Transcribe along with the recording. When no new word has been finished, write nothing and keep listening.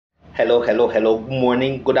Hello. Good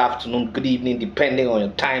morning, good afternoon, good evening, depending on your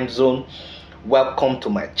time zone. Welcome to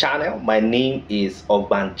my channel. My name is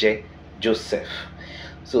Ogbanje Joseph.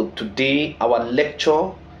 So today our lecture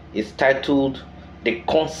is titled The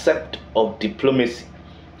Concept of Diplomacy.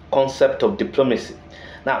 Concept of diplomacy.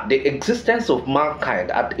 Now, the existence of mankind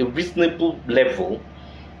at a reasonable level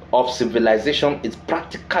of civilization is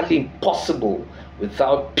practically impossible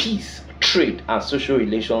without peace, trade, and social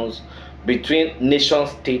relations between nation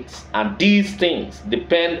states, and these things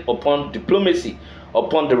depend upon diplomacy,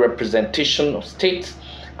 upon the representation of states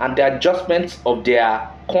and the adjustments of their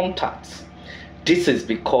contacts. This is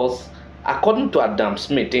because, according to Adam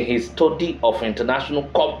Smith in his study of international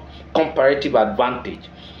comparative advantage,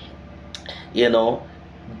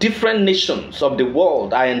 different nations of the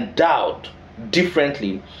world are endowed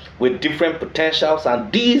differently with different potentials,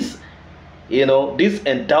 and these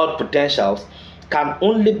endowed potentials can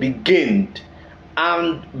only be gained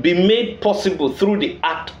and be made possible through the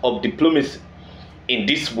act of diplomacy. In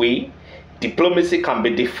this way, diplomacy can be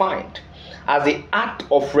defined as the act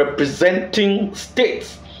of representing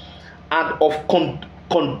states and of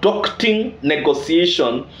conducting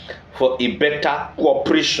negotiation for a better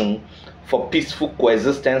cooperation for peaceful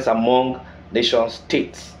coexistence among nation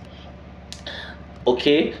states.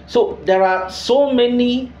 Okay, so there are so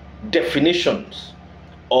many definitions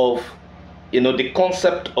of the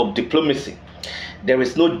concept of diplomacy. There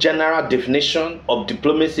is no general definition of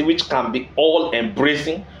diplomacy which can be all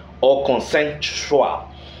embracing or consensual.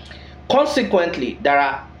 Consequently, there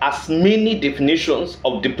are as many definitions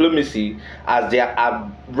of diplomacy as there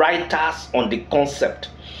are writers on the concept.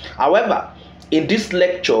 However, in this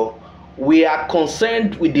lecture, we are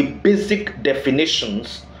concerned with the basic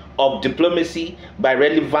definitions of diplomacy by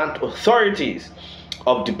relevant authorities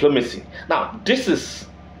of diplomacy. Now, this is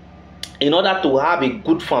in order to have a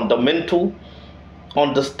good fundamental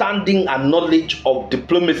understanding and knowledge of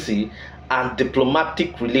diplomacy and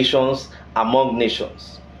diplomatic relations among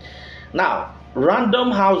nations. Now,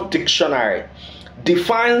 Random House Dictionary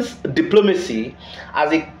defines diplomacy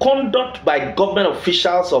as a conduct by government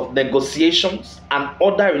officials of negotiations and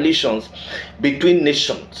other relations between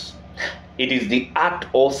nations. It is the art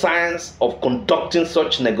or science of conducting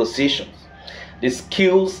such negotiations, the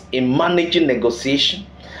skills in managing negotiation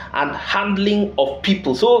and handling of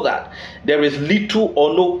people so that there is little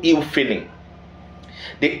or no ill feeling.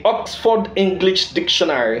 The Oxford English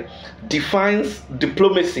Dictionary defines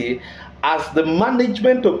diplomacy as the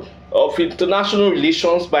management of international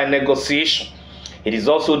relations by negotiation. It is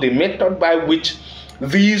also the method by which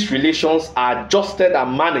these relations are adjusted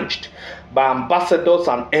and managed by ambassadors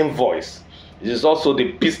and envoys. It is also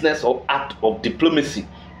the business or art of diplomacy.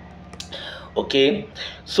 Okay,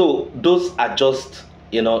 so those are just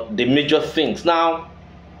the major things. Now,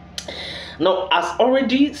 as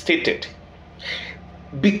already stated,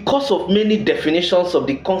 because of many definitions of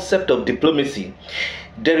the concept of diplomacy,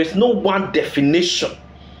 there is no one definition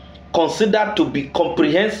considered to be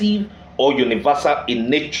comprehensive or universal in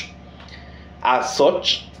nature. As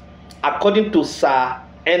such, according to Sir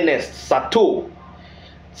Ernest Satow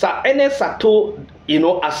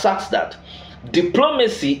asserts that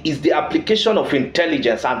diplomacy is the application of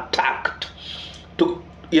intelligence and tact to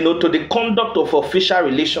the conduct of official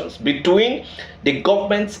relations between the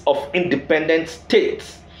governments of independent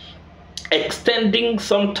states, extending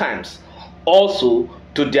sometimes also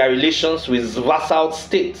to their relations with vassal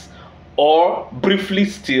states, or briefly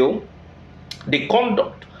still, the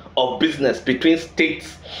conduct of business between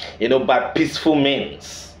states by peaceful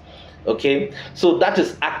means. Okay, so that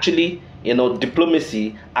is actually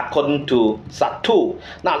diplomacy according to Satow.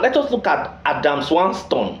 Now let us look at Adam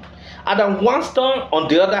Wanston. Adam Wanston, on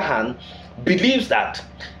the other hand, believes that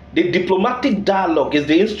the diplomatic dialogue is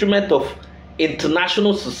the instrument of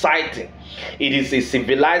international society. It is a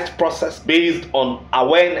civilized process based on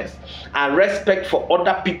awareness and respect for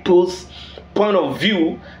other people's point of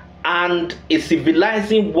view, and a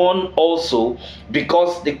civilizing one also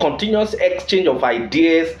because the continuous exchange of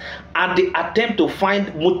ideas and the attempt to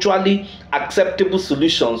find mutually acceptable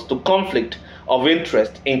solutions to conflict of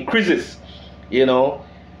interest increases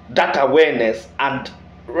that awareness and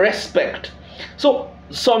respect. So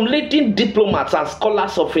some leading diplomats and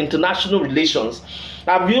scholars of international relations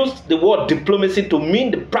have used the word diplomacy to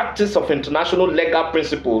mean the practice of international legal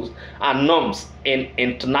principles and norms in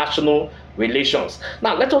international relations.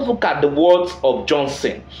 Now let us look at the words of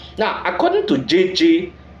Johnson. Now, according to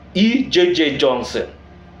J.J. Johnson,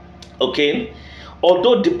 okay,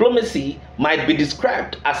 although diplomacy might be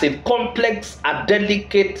described as a complex and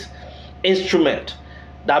delicate instrument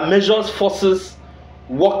that measures forces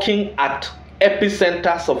working at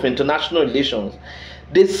epicenters of international relations,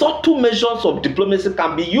 The subtle measures of diplomacy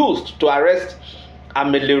can be used to arrest,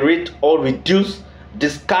 ameliorate, or reduce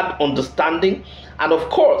discard understanding, and of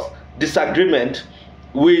course disagreement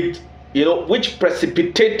with which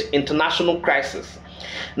precipitate international crisis.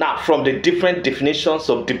 Now, from the different definitions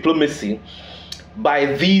of diplomacy by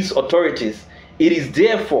these authorities, it is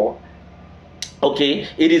therefore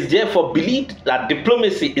believed that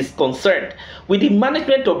diplomacy is concerned with the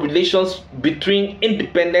management of relations between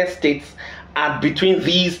independent states and between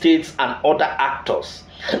these states and other actors.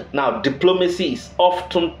 Now, diplomacy is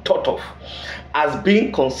often thought of as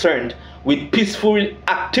being concerned with peaceful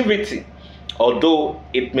activity, although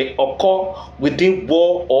it may occur within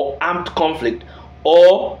war or armed conflict,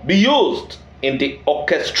 or be used in the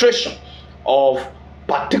orchestration of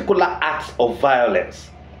particular acts of violence.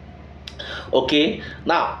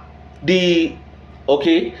 Now the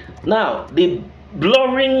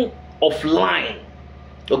blurring of line.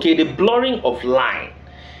 The blurring of line,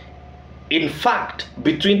 in fact,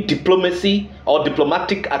 between diplomacy or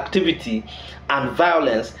diplomatic activity and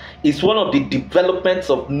violence is one of the developments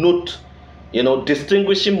of note,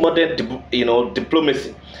 distinguishing modern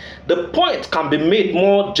diplomacy. The point can be made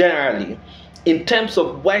more generally in terms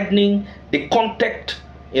of widening the content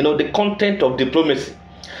of diplomacy.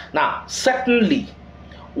 Now, certainly,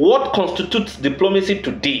 what constitutes diplomacy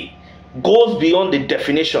today goes beyond the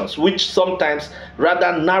definitions, which sometimes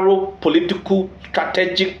rather narrow political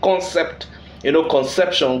strategic conception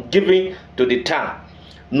given to the term.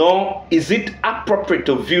 Nor is it appropriate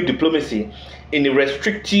to view diplomacy in a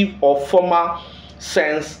restrictive or formal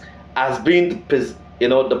sense as being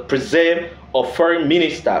the preserve of foreign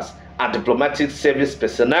ministers and diplomatic service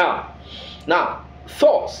personnel. Now,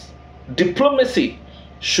 thus, diplomacy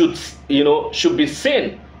should be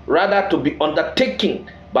seen rather to be undertaken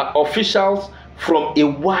by officials from a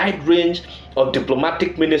wide range of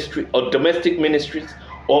diplomatic ministry or domestic ministries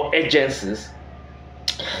or agencies,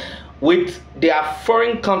 with their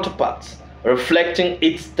foreign counterparts reflecting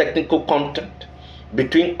its technical content,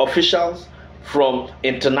 between officials from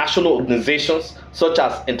international organizations such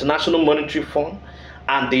as International Monetary Fund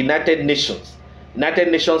and the United Nations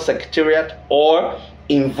Secretariat, or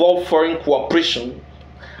involve foreign cooperation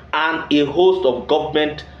and a host of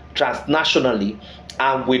government transnationally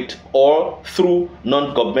and with or through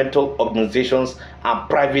non-governmental organizations and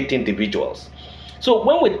private individuals. So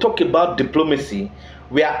when we talk about diplomacy,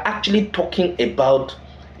 we are actually talking about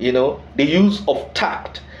the use of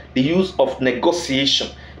tact, the use of negotiation,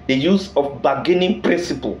 the use of bargaining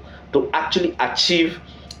principle to actually achieve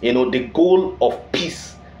the goal of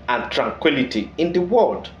peace and tranquility in the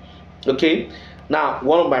world. Now,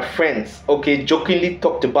 one of my friends jokingly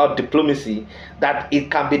talked about diplomacy, that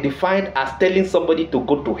it can be defined as telling somebody to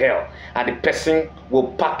go to hell, and the person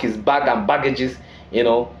will pack his bag and baggages,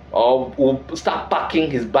 or will start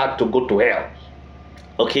packing his bag to go to hell.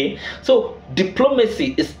 So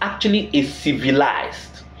diplomacy is actually a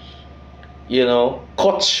civilized,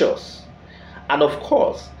 courteous, and of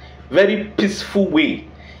course very peaceful way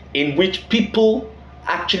in which people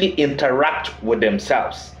actually interact with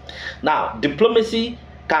themselves. Now, diplomacy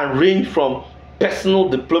can range from personal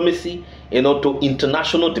diplomacy, to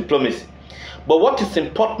international diplomacy. But what is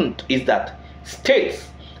important is that states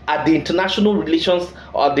at the international relations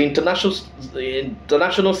or the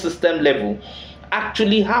international system level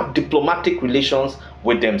actually have diplomatic relations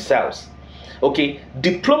with themselves.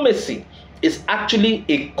 Diplomacy is actually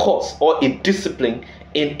a course or a discipline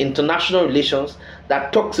in international relations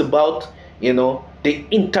that talks about the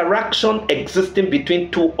interaction existing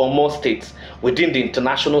between two or more states within the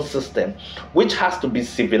international system, which has to be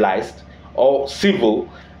civilized or civil,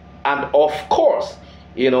 and of course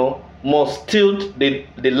must tilt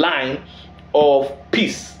the line of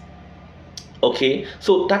peace.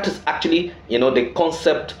 So that is actually the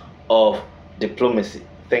concept of diplomacy.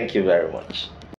 Thank you very much.